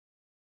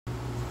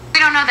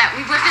don't know that.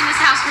 We've lived in this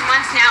house for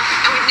months now,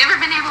 and we've never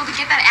been able to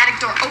get that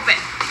attic door open.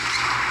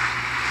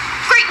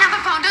 Great, now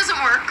the phone doesn't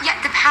work. Yeah,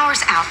 the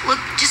power's out.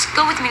 Look, just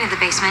go with me to the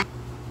basement.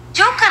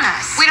 Joke on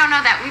us. We don't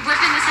know that. We've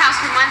lived in this house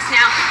for months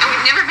now, and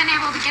we've never been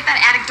able to get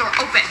that attic door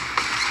open.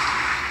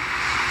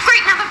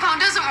 Great, now the phone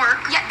doesn't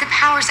work. Yeah, the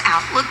power's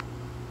out. Look.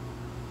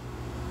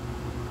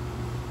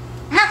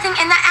 Nothing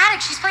in the attic.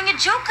 She's playing a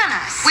joke on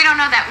us. We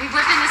don't know that. We've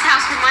lived in this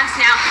house for months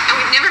now,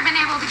 and we've never been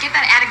able to get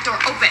that attic door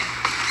open.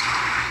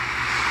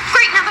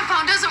 Great, now the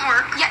phone doesn't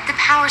work. Yeah, the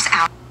power's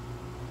out.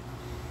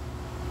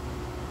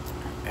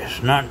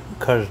 It's not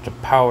because the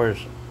power's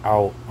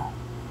out.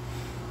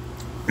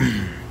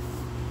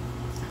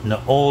 The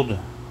old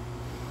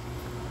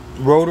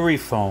rotary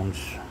phones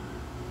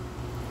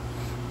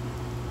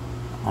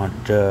on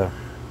the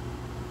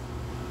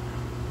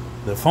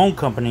phone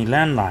company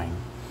landline,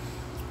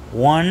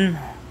 one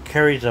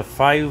carries a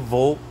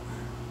 5-volt,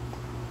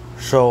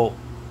 so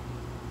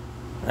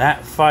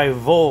that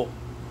 5-volt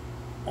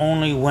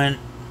only went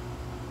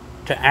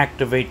to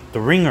activate the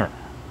ringer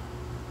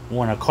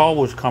when a call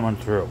was coming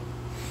through.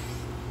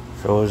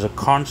 So it was a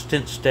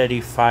constant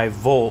steady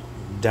 5-volt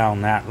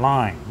down that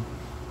line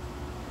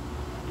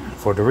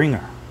for the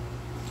ringer.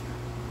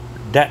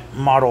 That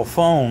model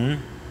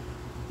phone,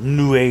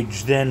 new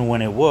age then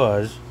when it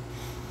was,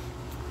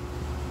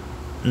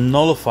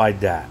 nullified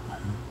that.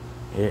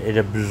 It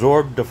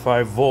absorbed the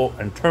 5-volt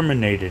and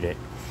terminated it.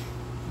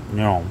 You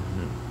know,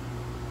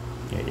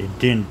 it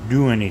didn't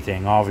do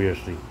anything,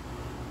 obviously,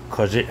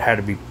 because it had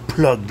to be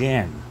plugged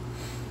in.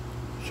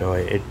 So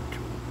it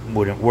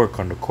wouldn't work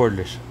on the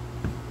cordless.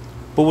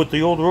 But with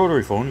the old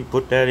rotary phone, you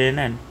put that in,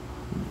 and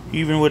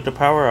even with the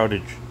power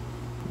outage,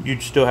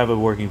 you'd still have a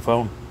working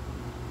phone.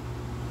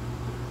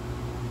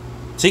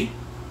 See?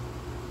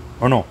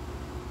 Or no?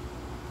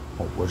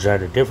 Or was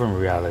that a different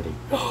reality?